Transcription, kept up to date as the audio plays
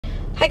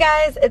Hi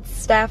guys, it's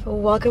Steph.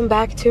 Welcome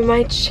back to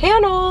my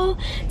channel.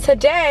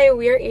 Today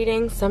we are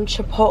eating some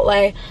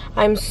Chipotle.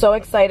 I'm so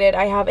excited.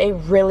 I have a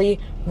really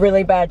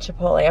bad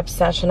Chipotle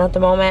obsession at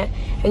the moment.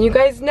 And you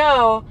guys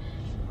know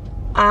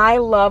I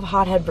love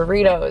hothead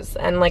burritos,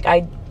 and like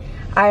I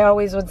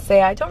always would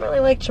say I don't really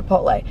like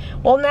Chipotle.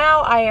 Well,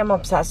 now I am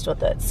obsessed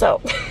with it.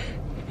 So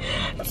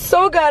it's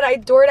so good. I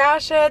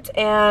DoorDash it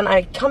and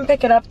I come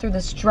pick it up through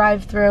this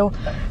drive-thru.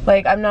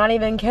 Like, I'm not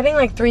even kidding,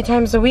 like 3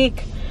 times a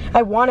week.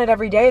 I want it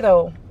every day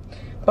though,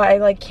 but I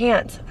like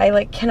can't. I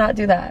like cannot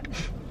do that.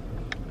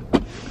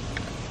 But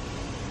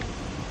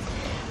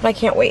I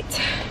can't wait.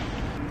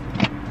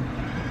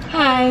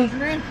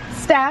 Hi,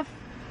 Steph.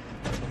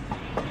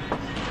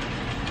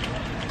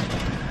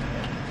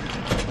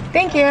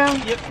 Thank you.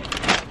 Yep.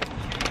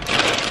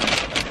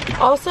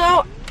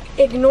 Also,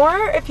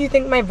 ignore if you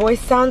think my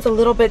voice sounds a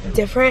little bit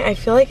different. I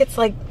feel like it's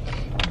like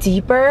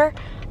deeper.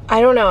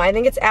 I don't know. I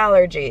think it's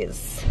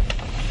allergies.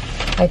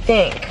 I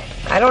think.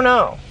 I don't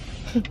know.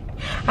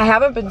 I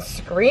haven't been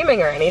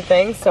screaming or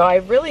anything, so I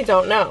really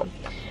don't know.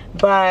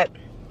 But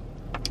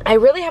I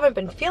really haven't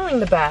been feeling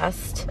the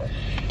best.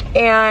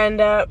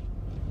 And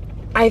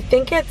I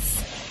think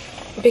it's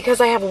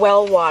because I have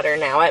well water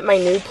now at my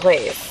new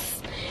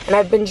place. And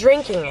I've been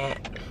drinking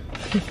it.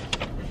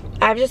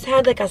 I've just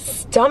had like a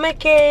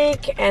stomach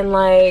ache and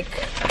like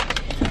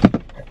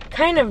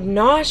kind of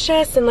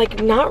nauseous and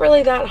like not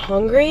really that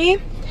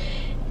hungry.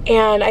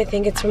 And I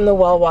think it's from the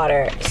well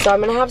water. So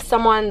I'm gonna have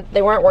someone,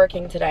 they weren't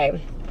working today,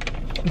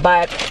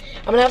 but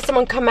I'm gonna have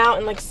someone come out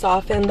and like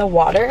soften the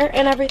water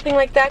and everything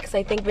like that, because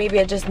I think maybe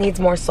it just needs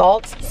more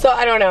salt. So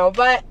I don't know,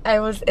 but I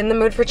was in the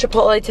mood for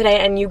Chipotle today,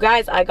 and you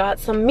guys, I got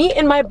some meat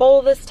in my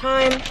bowl this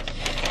time.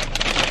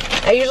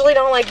 I usually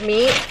don't like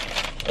meat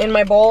in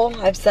my bowl.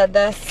 I've said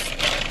this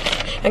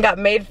and got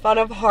made fun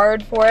of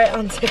hard for it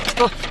on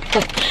TikTok.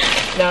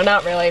 No,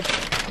 not really.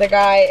 The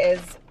guy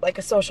is like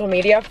a social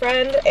media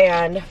friend,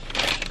 and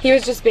he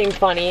was just being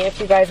funny, if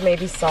you guys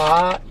maybe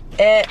saw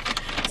it.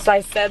 So I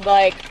said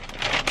like,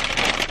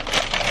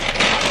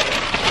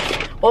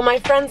 well, my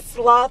friend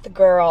Sloth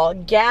Girl,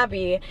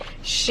 Gabby,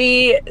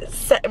 she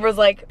was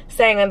like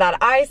saying that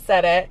I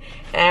said it,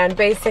 and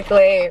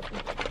basically,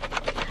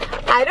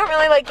 I don't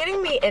really like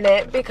getting meat in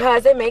it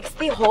because it makes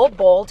the whole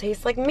bowl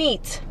taste like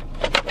meat.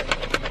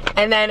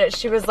 And then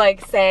she was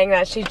like saying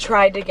that she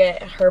tried to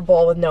get her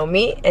bowl with no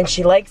meat and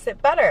she likes it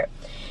better.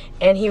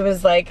 And he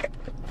was like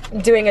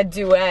doing a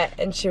duet,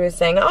 and she was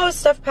saying, oh,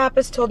 Steph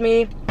Pappas told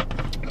me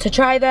to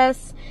try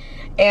this.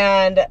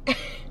 And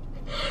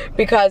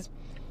because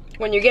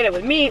when you get it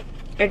with meat,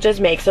 it just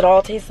makes it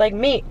all taste like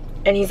meat.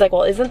 And he's like,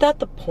 well, isn't that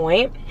the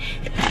point?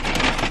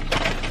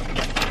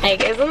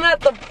 Like, isn't that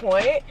the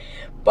point?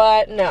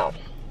 But no.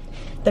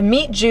 The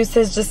meat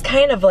juices just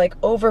kind of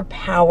like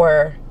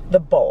overpower the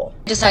bowl.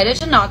 Decided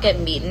to not get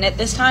meat in it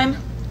this time.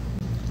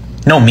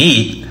 No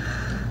meat?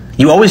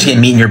 You always get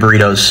meat in your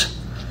burritos.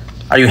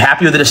 Are you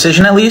happy with the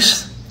decision at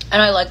least?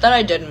 And I like that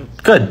I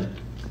didn't. Good.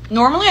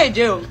 Normally I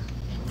do.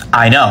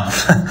 I know.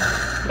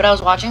 But I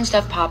was watching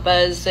Steph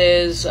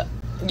Pappas'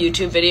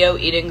 YouTube video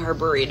eating her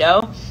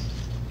burrito,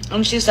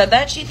 and she said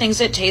that she thinks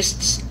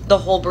the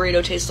whole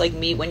burrito tastes like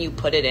meat when you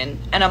put it in.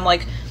 And I'm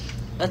like,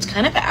 that's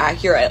kind of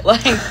accurate.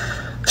 Like,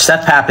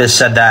 Steph Pappas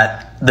said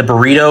that the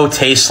burrito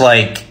tastes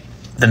like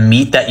the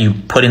meat that you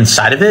put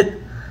inside of it.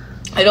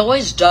 It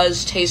always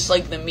does taste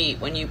like the meat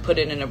when you put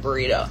it in a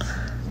burrito.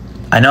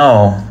 I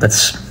know,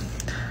 that's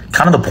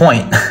kind of the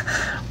point.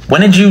 When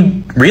did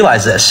you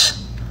realize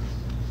this?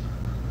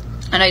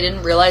 And I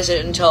didn't realize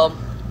it until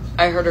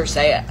I heard her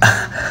say it.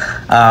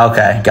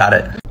 Okay, got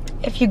it.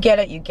 If you get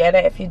it, you get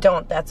it. If you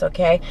don't, that's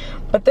okay.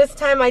 But this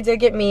time I did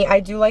get meat. I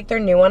do like their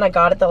new one. I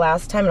got it the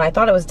last time and I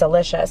thought it was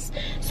delicious.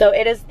 So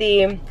it is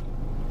the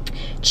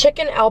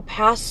chicken al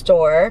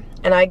pastor,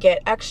 and I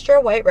get extra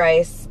white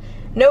rice,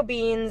 no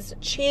beans,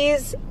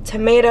 cheese,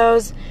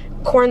 tomatoes,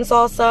 corn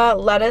salsa,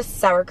 lettuce,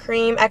 sour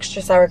cream,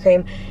 extra sour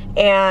cream,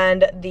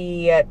 and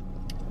the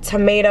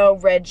tomato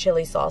red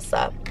chili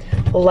salsa.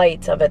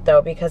 Light of it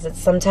though, because it's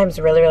sometimes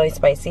really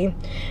spicy.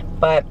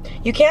 But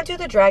you can't do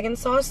the dragon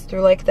sauce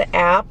through like the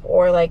app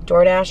or like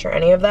DoorDash or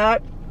any of that,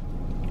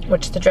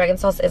 which the dragon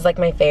sauce is like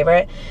my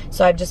favorite.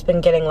 So I've just been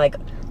getting like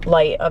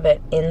light of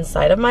it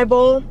inside of my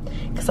bowl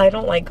because I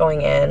don't like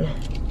going in.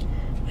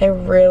 I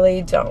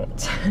really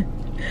don't.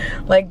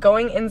 Like,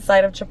 going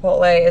inside of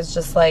Chipotle is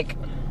just like,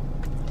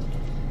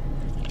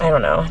 I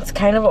don't know, it's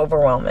kind of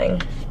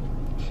overwhelming.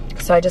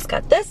 So I just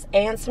got this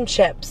and some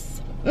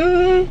chips.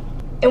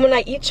 And when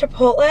I eat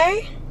Chipotle,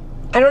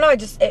 I don't know,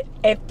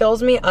 it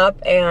fills me up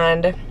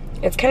and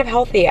it's kind of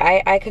healthy.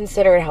 I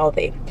consider it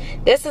healthy.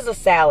 This is a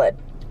salad.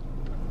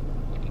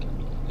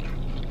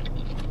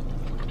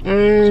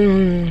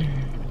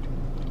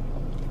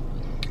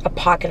 A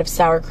pocket of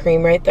sour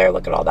cream right there.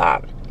 Look at all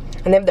that.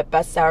 And they have the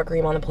best sour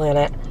cream on the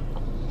planet.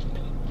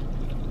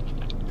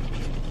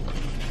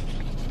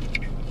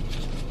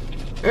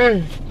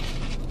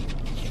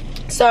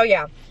 So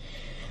yeah,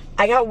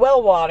 I got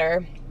well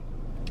water.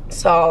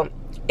 So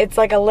it's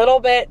like a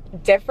little bit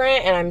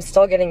different and I'm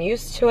still getting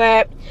used to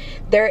it.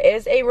 There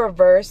is a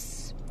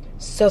reverse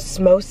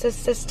osmosis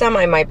system.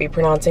 I might be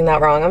pronouncing that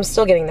wrong. I'm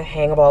still getting the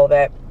hang of all of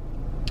it.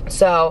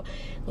 So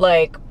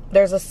like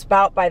there's a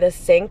spout by the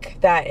sink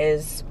that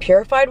is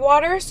purified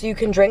water, so you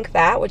can drink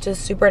that, which is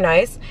super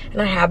nice.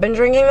 And I have been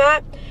drinking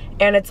that,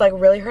 and it's like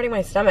really hurting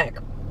my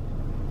stomach.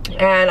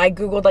 And I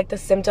googled like the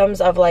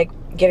symptoms of like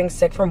getting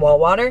sick from well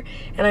water,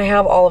 and I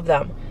have all of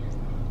them.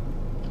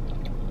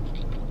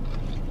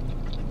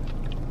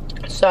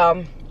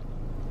 So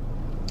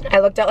I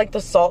looked at like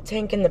the salt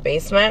tank in the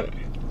basement,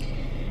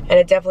 and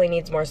it definitely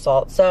needs more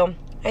salt. So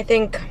I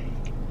think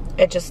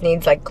it just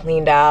needs like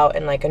cleaned out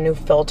and like a new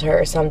filter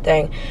or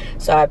something.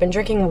 So I've been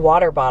drinking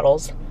water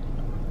bottles.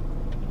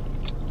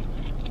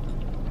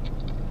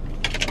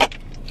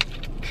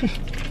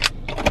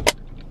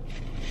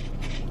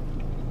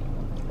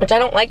 Which I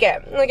don't like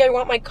it. Like I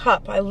want my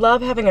cup. I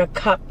love having a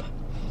cup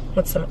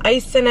with some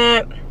ice in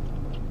it.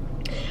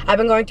 I've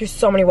been going through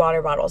so many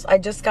water bottles. I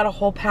just got a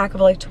whole pack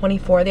of like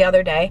 24 the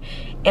other day,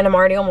 and I'm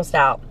already almost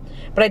out.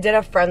 But I did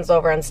have friends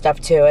over and stuff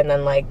too, and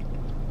then like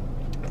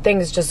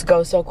things just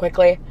go so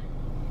quickly.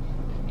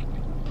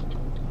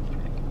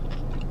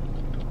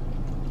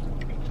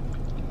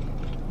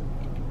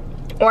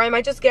 Or I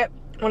might just get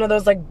one of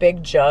those like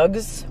big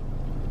jugs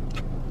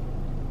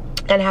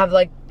and have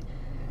like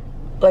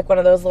one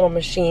of those little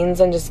machines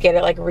and just get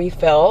it like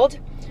refilled,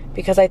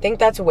 because I think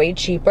that's way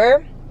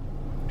cheaper.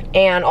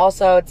 And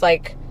also it's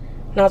like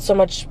not so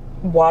much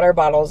water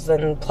bottles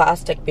and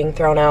plastic being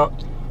thrown out.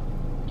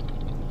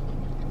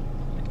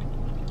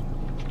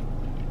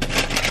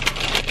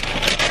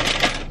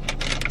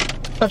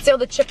 Let's see how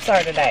the chips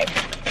are today.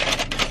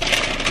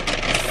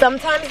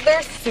 Sometimes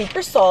they're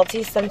super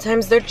salty,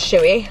 sometimes they're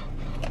chewy.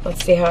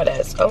 Let's see how it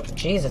is. Oh,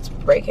 geez, it's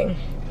breaking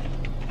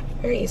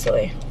very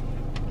easily.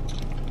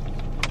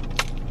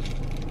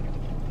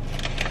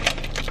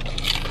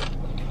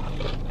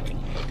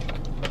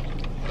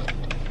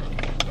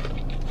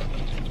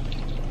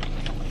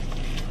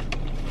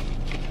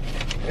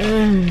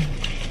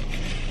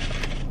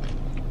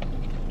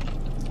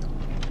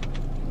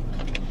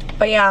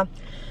 But yeah,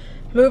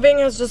 moving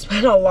has just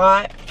been a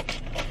lot.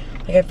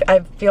 Like I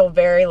feel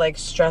very like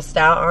stressed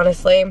out,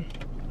 honestly.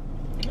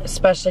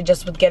 Especially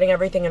just with getting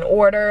everything in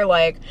order,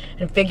 like,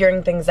 and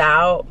figuring things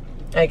out.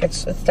 Like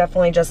it's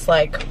definitely just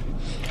like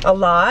a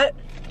lot.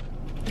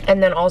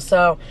 And then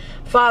also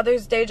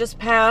Father's Day just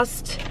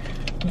passed.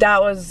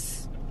 That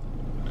was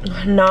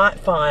not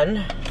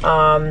fun.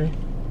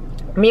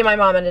 Me and my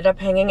mom ended up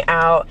hanging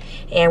out,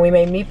 and we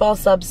made meatball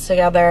subs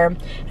together,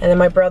 and then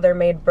my brother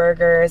made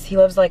burgers. He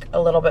lives like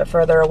a little bit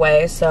further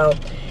away, so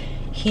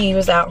he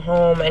was at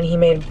home and he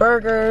made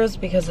burgers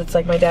because it's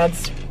like my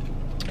dad's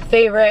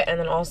favorite, and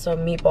then also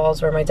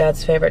meatballs were my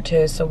dad's favorite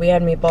too, so we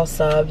had meatball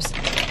subs.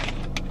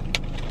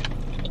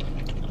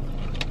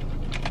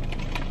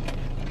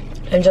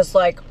 And just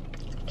like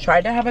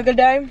tried to have a good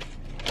day.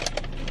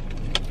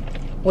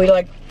 We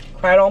like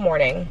cried all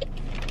morning.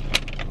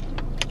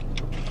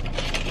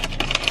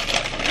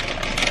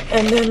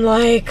 And then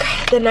like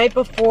the night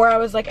before, I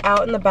was like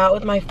out and about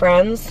with my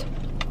friends.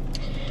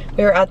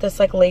 We were at this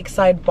like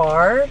lakeside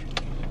bar,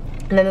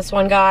 and then this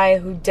one guy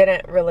who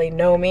didn't really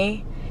know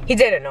me, he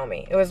didn't know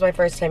me. It was my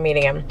first time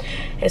meeting him.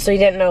 And so he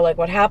didn't know like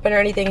what happened or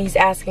anything. He's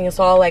asking us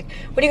all like,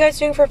 what are you guys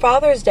doing for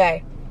Father's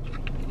Day?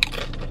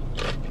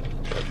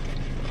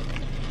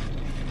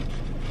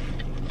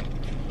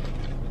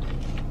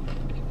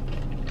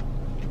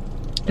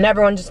 And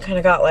everyone just kind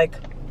of got like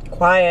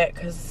quiet,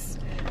 because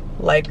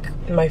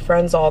like my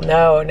friends all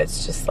know, and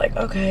it's just like,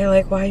 okay,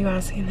 like why are you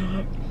asking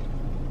that?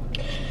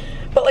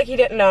 But like he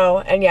didn't know,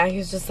 and yeah, he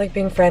was just like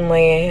being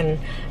friendly, and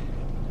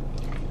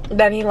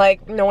then he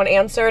like, no one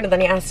answered, and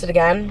then he asked it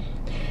again.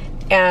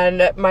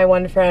 And my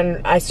one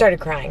friend, I started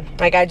crying.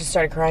 Like I just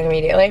started crying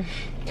immediately.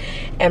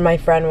 And my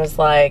friend was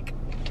like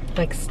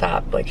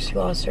stop, like she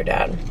lost her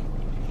dad.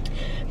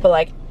 But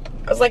like,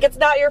 I was like, it's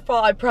not your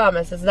fault, I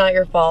promise, it's not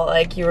your fault.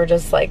 Like you were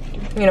just like,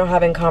 you know,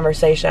 having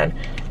conversation.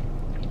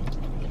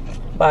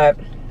 But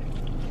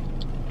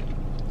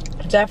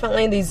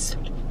definitely these,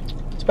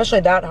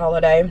 especially that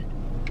holiday,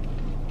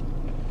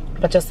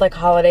 but just like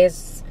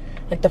holidays,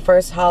 like the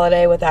first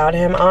holiday without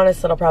him,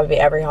 honestly it'll probably be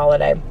every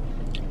holiday,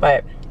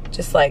 but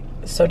just like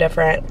so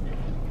different.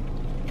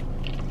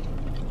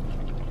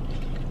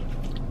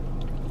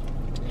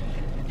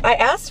 I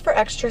asked for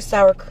extra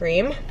sour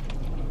cream,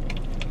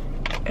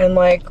 and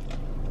like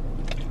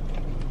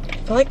I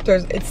feel like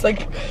it's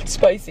like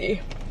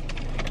spicy.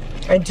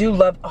 I do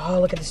love, oh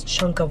look at this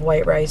chunk of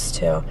white rice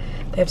too.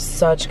 They have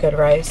such good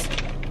rice.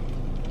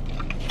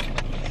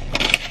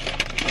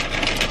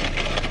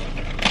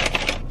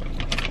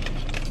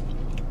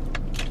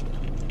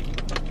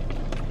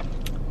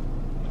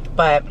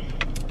 But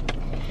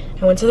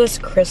I went to this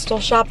crystal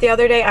shop the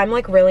other day. I'm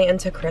like really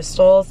into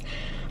crystals.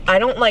 I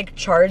don't like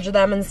charge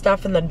them and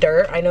stuff in the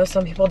dirt. I know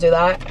some people do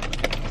that.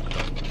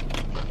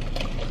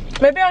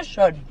 Maybe I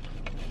should.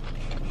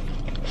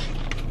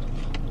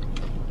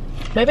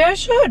 Maybe I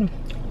should.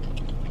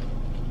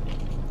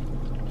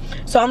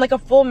 So on like a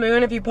full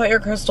moon, if you put your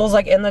crystals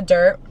like in the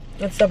dirt,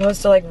 it's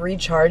supposed to like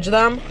recharge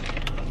them.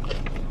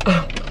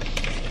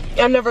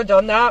 I've never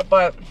done that,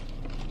 but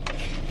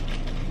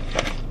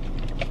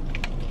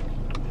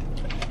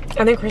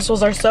I think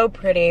crystals are so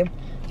pretty.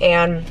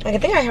 And I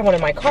think I have one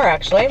in my car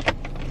actually.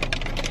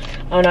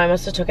 Oh no, I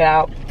must have took it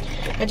out.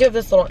 I do have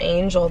this little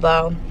angel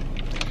though.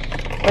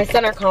 My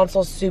center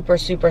console's super,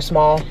 super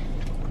small,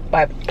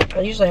 but I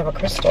usually have a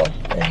crystal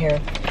in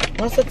here.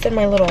 Unless it's in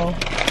my little,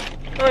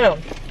 I don't know.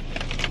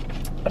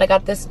 But I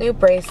got this new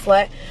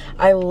bracelet.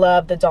 I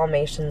love the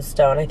Dalmatian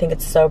stone. I think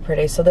it's so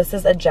pretty. So this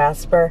is a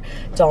Jasper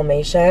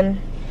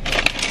Dalmatian.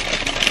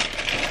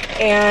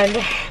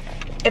 And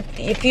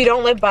if you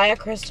don't live by a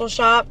crystal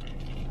shop,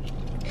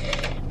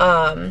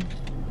 I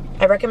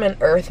recommend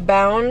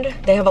Earthbound.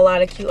 They have a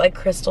lot of cute like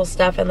crystal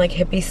stuff and like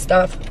hippie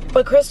stuff.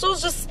 But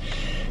crystals just,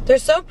 they're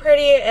so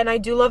pretty, and I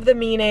do love the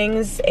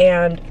meanings.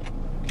 And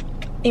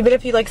even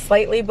if you like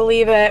slightly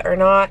believe it or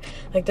not,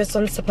 like this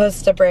one's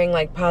supposed to bring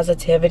like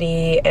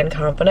positivity and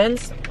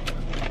confidence.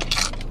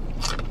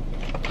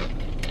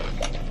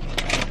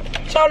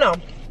 So I don't know.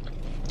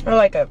 I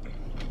like it.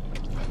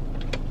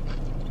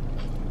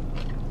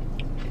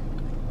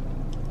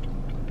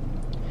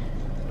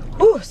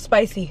 Ooh,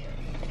 spicy.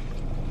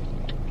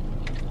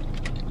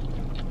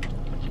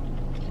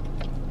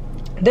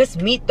 This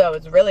meat though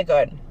is really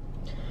good.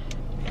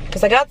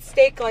 Because I got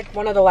steak like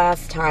one of the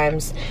last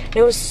times, and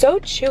it was so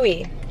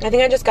chewy. I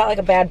think I just got like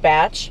a bad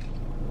batch.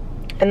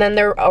 And then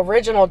their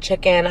original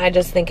chicken, I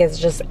just think is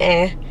just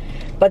eh.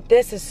 But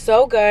this is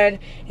so good.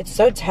 It's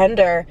so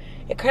tender.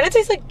 It kind of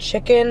tastes like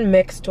chicken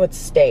mixed with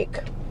steak.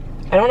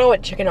 I don't know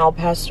what chicken al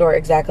pastor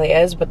exactly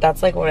is, but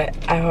that's like what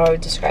how I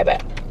would describe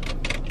it.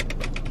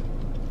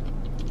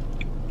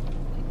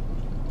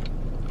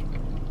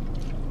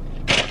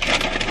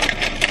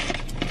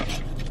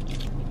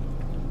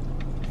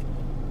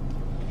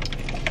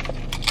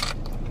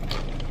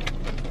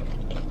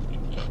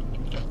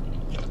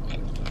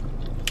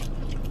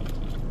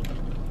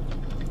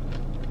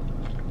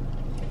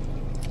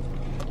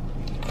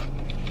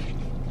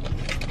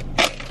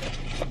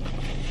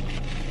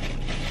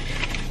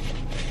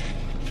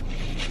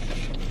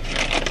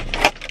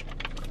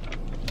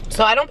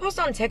 So I don't post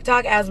on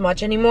TikTok as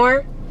much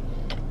anymore.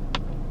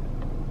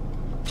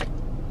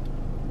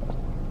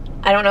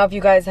 I don't know if you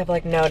guys have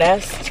like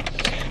noticed,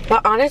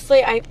 but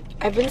honestly,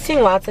 I've been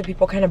seeing lots of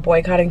people kind of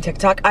boycotting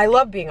TikTok. I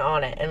love being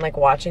on it and like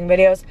watching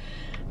videos,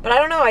 but I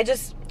don't know,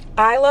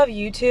 I love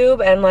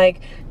YouTube and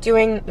like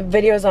doing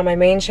videos on my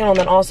main channel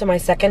and then also my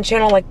second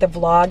channel, like the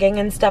vlogging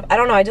and stuff. I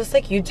don't know, I just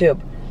like YouTube.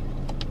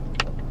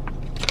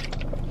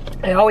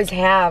 I always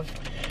have.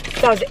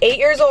 Since I was 8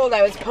 years old,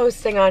 I was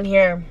posting on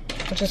here,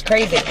 which is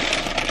crazy.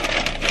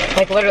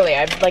 Like literally,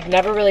 I've like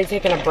never really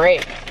taken a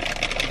break.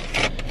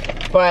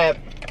 But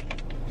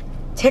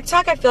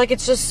TikTok, I feel like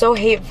it's just so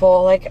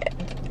hateful. Like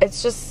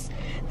it's just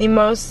the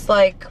most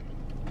like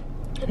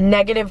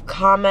negative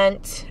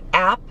comment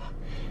app.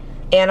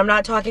 And I'm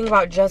not talking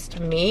about just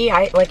me.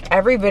 I like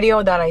every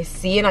video that I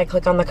see and I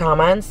click on the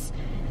comments,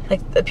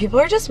 like the people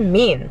are just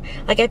mean.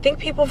 Like I think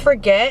people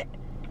forget,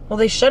 well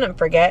they shouldn't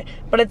forget,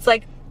 but it's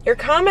like you're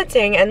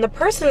commenting and the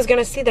person is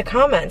gonna see the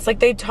comments. Like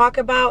they talk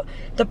about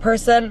the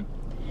person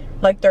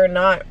like they're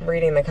not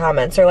reading the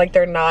comments, or like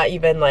they're not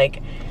even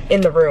like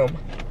in the room.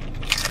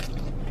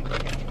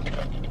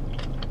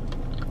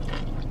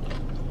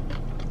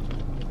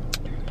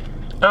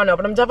 I don't know,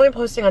 but I'm definitely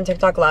posting on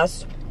TikTok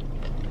less.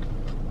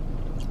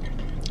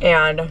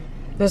 And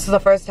this is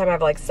the first time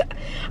I've like,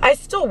 I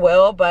still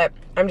will, but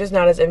I'm just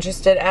not as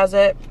interested as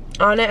it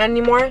on it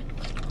anymore.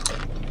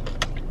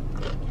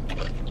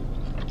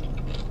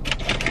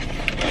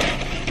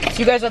 So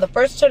you guys are the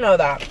first to know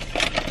that.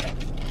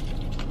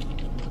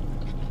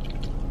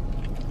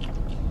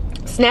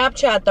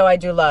 Snapchat though I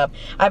do love.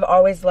 I've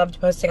always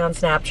loved posting on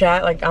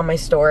Snapchat, like on my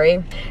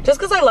story. Just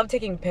because I love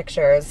taking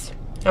pictures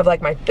of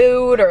like my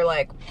food or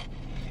like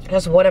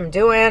just what I'm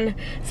doing.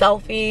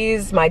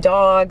 Selfies, my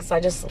dogs.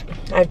 I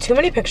have too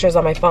many pictures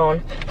on my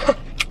phone.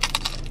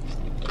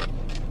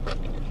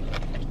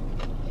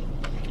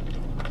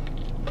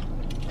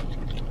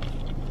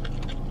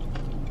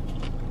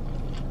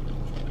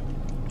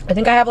 I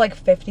think I have like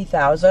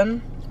 50,000,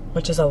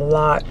 which is a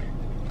lot.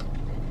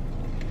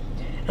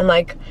 And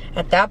like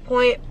at that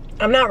point,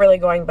 I'm not really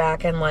going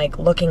back and like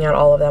looking at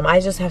all of them. I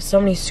just have so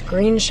many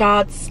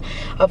screenshots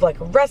of like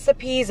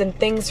recipes and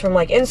things from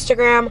like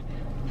Instagram.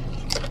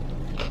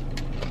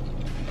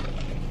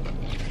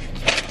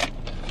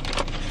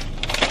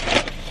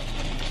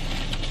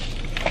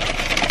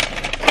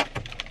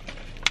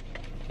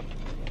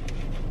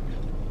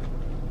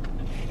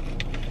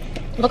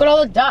 Look at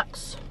all the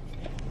ducks.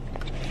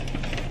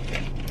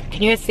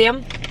 Can you guys see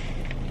them?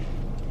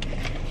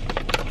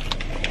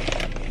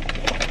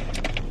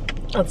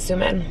 Let's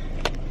zoom in.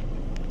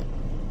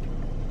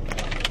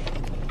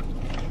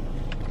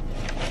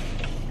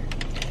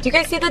 Do you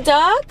guys see the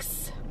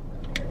ducks?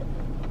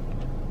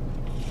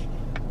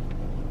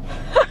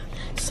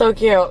 So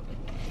cute.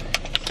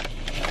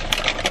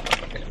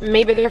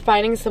 Maybe they're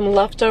finding some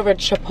leftover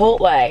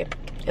Chipotle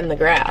in the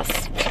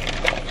grass.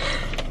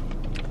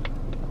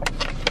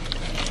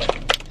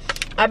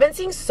 I've been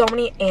seeing so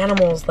many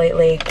animals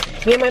lately.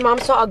 Me and my mom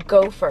saw a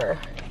gopher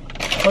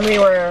when we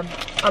were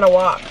on a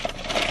walk.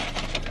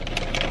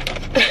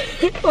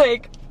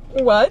 Like,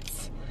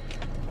 what?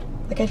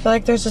 Like, I feel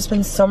like there's just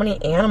been so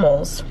many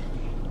animals.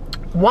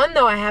 One,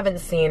 though, I haven't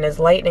seen is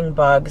lightning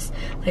bugs.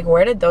 Like,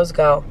 where did those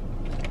go?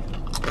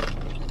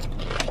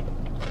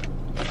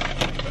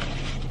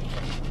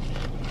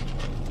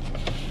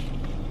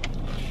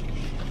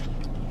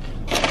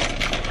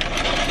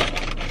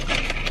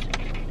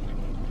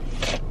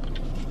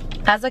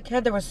 As a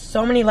kid, there was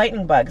so many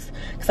lightning bugs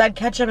because I'd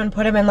catch them and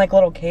put them in like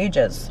little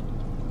cages.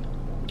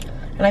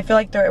 And I feel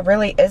like there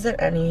really isn't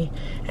any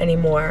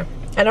anymore.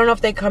 I don't know if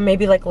they come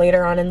maybe like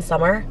later on in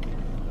summer.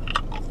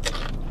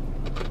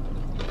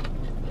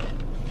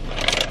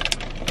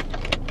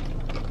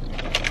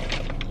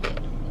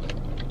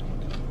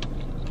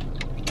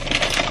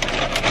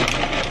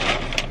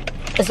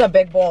 It's a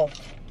big bowl.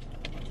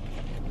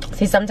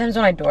 See, sometimes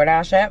when I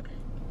DoorDash it,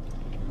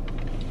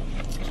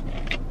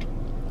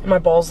 my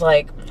bowl's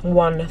like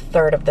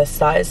 1/3 of this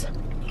size.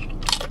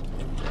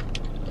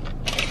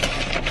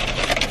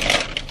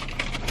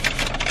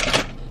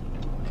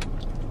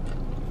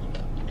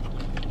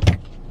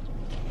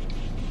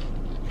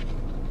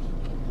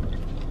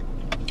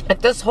 Like,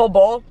 this whole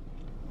bowl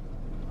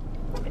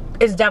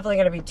is definitely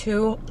gonna be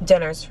 2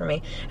 dinners for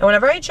me. And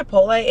whenever I eat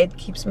Chipotle, it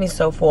keeps me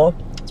so full.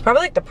 It's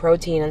probably like the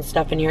protein and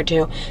stuff in here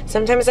too.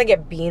 Sometimes I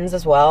get beans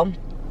as well.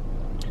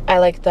 I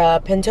like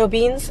the pinto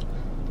beans.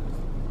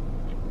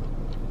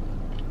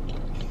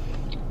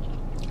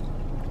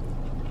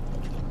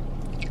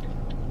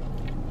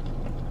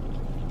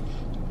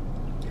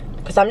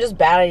 Because I'm just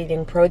bad at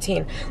eating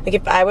protein. Like,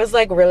 if I was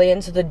like really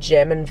into the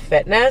gym and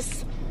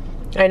fitness,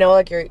 I know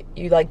like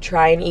you like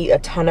try and eat a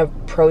ton of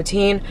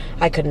protein.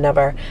 I could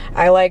never.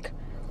 I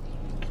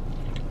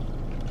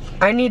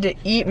need to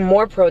eat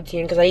more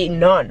protein because I eat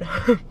none.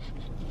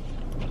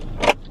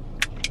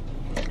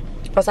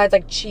 Besides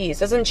like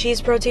cheese. Isn't cheese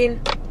protein?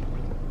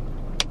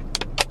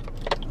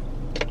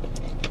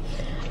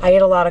 I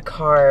eat a lot of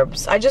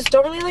carbs. I just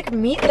don't really like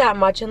meat that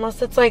much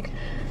unless it's like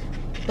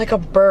a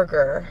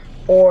burger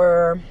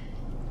or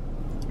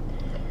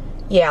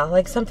yeah,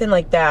 like something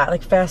like that,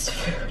 like fast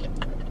food.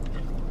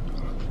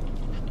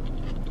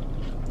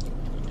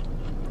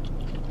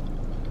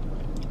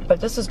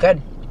 But this is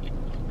good.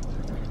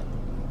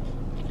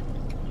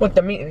 With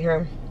the meat in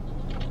here.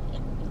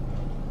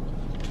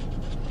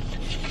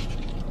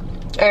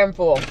 I am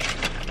full.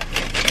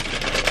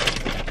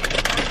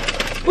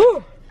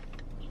 Woo!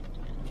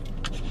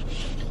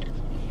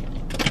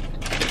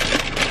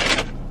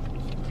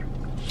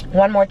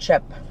 One more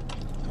chip.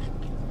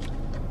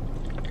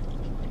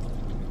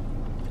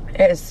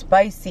 It is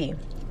spicy.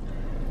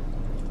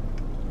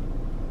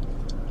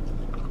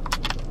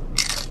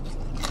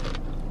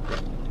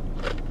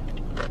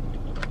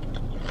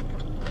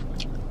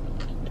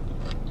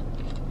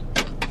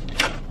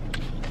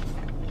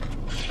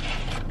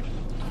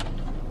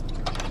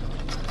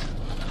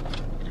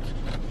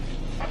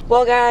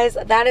 Well guys,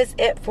 that is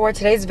it for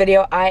today's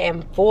video. I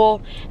am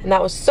full and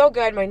that was so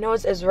good. My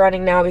nose is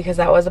running now because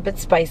that was a bit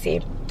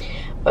spicy,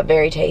 but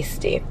very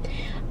tasty.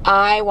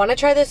 I want to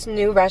try this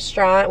new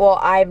restaurant. Well,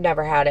 I've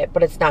never had it,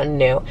 but it's not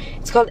new.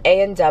 It's called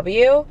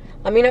A&W.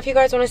 Let me know if you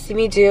guys want to see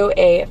me do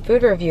a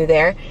food review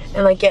there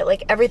and like get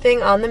like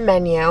everything on the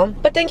menu.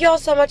 But thank you all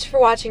so much for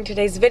watching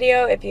today's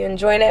video. If you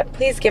enjoyed it,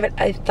 please give it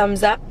a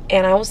thumbs up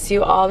and I will see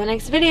you all in the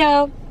next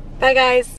video. Bye guys.